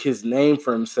make his name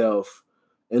for himself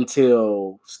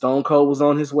until Stone Cold was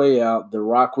on his way out, The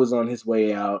Rock was on his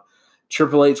way out,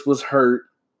 Triple H was hurt,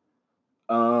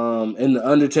 and The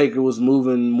Undertaker was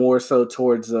moving more so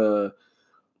towards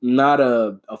not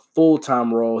a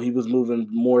full-time role. He was moving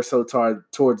more so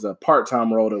towards a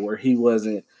part-time role to where he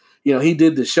wasn't, he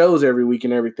did the shows every week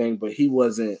and everything, but he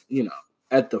wasn't,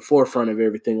 at the forefront of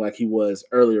everything like he was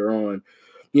earlier on,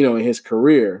 in his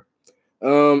career.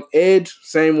 Edge,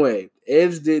 same way.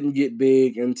 Edge didn't get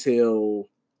big until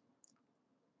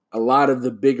a lot of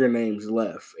the bigger names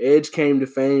left. Edge came to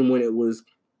fame when it was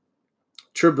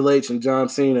Triple H and John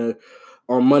Cena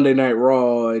on Monday Night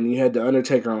Raw, and you had The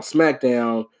Undertaker on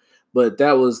SmackDown, but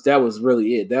that was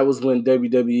really it. That was when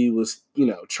WWE was,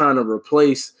 trying to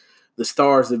replace the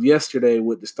stars of yesterday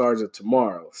with the stars of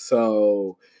tomorrow.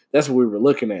 So that's what we were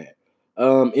looking at.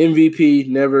 MVP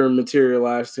never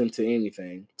materialized into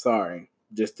anything. Sorry,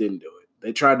 just didn't do it.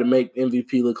 They tried to make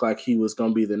MVP look like he was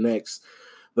going to be the next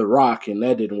The Rock, and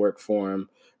that didn't work for him.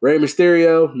 Rey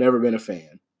Mysterio, never been a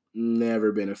fan.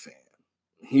 Never been a fan.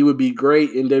 He would be great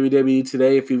in WWE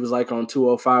today if he was like on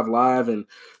 205 Live and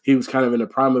he was kind of in the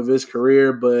prime of his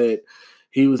career, but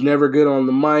he was never good on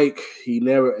the mic. He's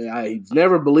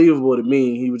never believable to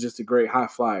me. He was just a great high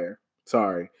flyer.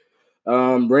 Sorry.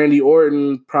 Randy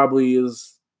Orton probably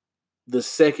is the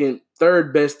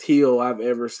third best heel I've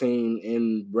ever seen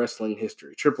in wrestling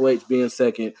history. Triple H being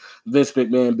second, Vince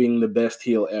McMahon being the best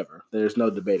heel ever. There's no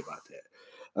debate about that.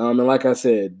 And like I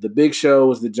said, the Big Show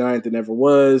was the giant that never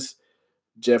was.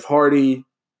 Jeff Hardy,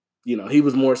 he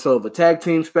was more so of a tag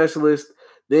team specialist.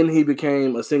 Then he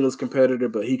became a singles competitor,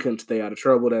 but he couldn't stay out of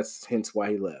trouble. That's hence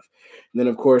why he left. And then,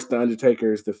 of course, The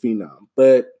Undertaker is the phenom.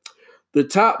 But the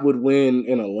top would win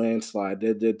in a landslide.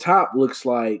 The top looked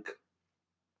like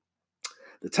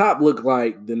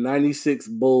the 96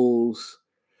 Bulls,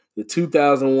 the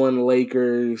 2001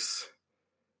 Lakers,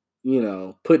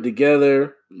 put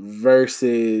together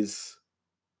versus,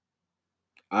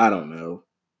 I don't know,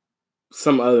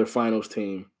 some other finals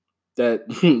team. That's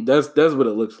what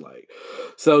it looks like.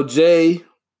 So Jay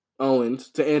Owens,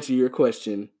 to answer your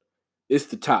question, it's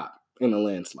the top in a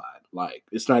landslide. Like,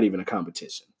 it's not even a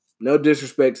competition. No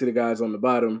disrespect to the guys on the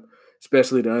bottom,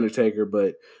 especially The Undertaker,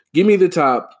 but give me the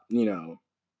top, in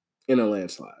a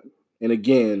landslide. And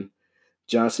again,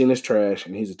 John Cena's trash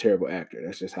and he's a terrible actor.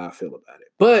 That's just how I feel about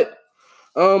it. But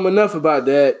enough about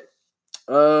that.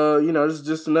 This is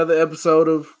just another episode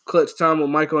of Clutch Time with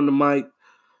Mike on the mic.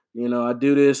 I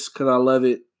do this because I love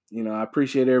it. I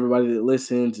appreciate everybody that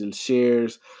listens and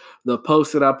shares the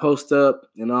posts that I post up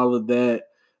and all of that.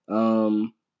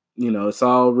 It's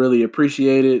all really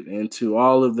appreciated. And to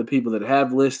all of the people that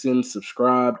have listened,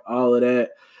 subscribed, all of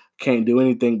that, can't do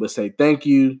anything but say thank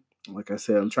you. Like I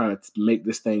said, I'm trying to make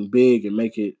this thing big and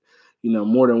make it,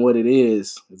 more than what it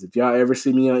is. Because if y'all ever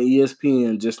see me on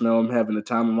ESPN, just know I'm having the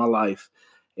time of my life.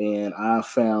 And I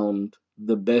found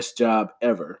the best job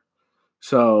ever.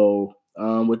 So,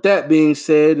 with that being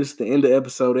said, it's the end of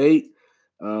episode 8.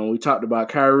 We talked about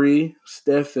Kyrie,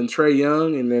 Steph, and Trae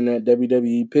Young, and then that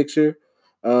WWE picture.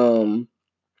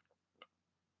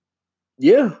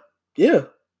 Yeah.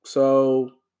 So,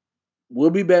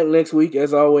 we'll be back next week,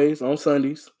 as always, on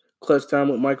Sundays. Clutch Time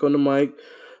with Mike on the mic.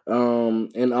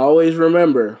 And always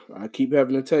remember, I keep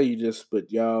having to tell you this,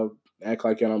 but y'all act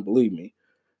like y'all don't believe me.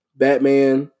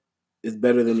 Batman is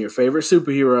better than your favorite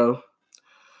superhero. I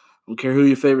don't care who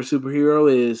your favorite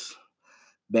superhero is.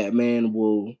 Batman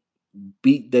will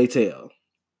beat they tail.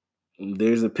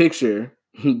 There's a picture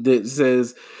that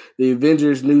says the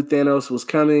Avengers knew Thanos was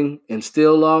coming and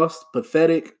still lost.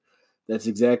 Pathetic. That's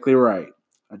exactly right.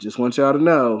 I just want y'all to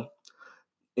know,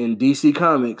 in DC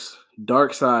Comics,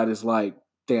 Darkseid is like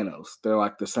Thanos. They're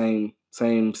like the same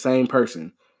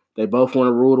person. They both want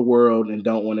to rule the world and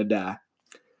don't want to die.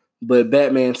 But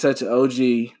Batman's such an OG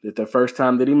that the first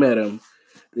time that he met him,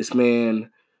 this man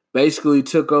basically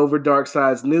took over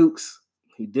Darkseid's nukes.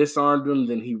 He disarmed them,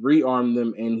 then he rearmed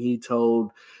them, and he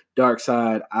told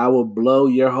Darkseid, I will blow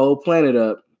your whole planet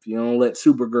up if you don't let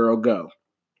Supergirl go.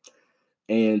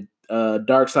 And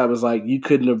Darkseid was like, you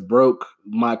couldn't have broke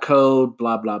my code,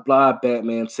 blah, blah, blah.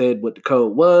 Batman said what the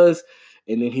code was,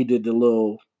 and then he did the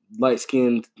little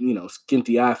light-skinned,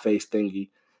 skinty eye face thingy.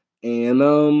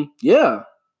 And, yeah,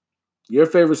 your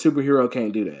favorite superhero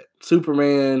can't do that.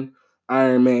 Superman,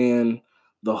 Iron Man,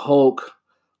 the Hulk,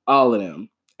 all of them.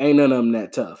 Ain't none of them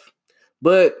that tough.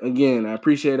 But, again, I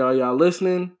appreciate all y'all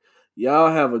listening.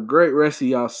 Y'all have a great rest of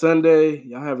y'all Sunday.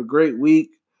 Y'all have a great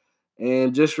week.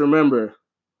 And just remember,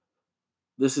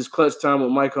 this is Clutch Time with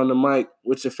Mike on the mic.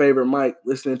 What's your favorite mic?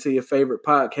 Listening to your favorite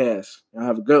podcast. Y'all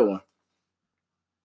have a good one.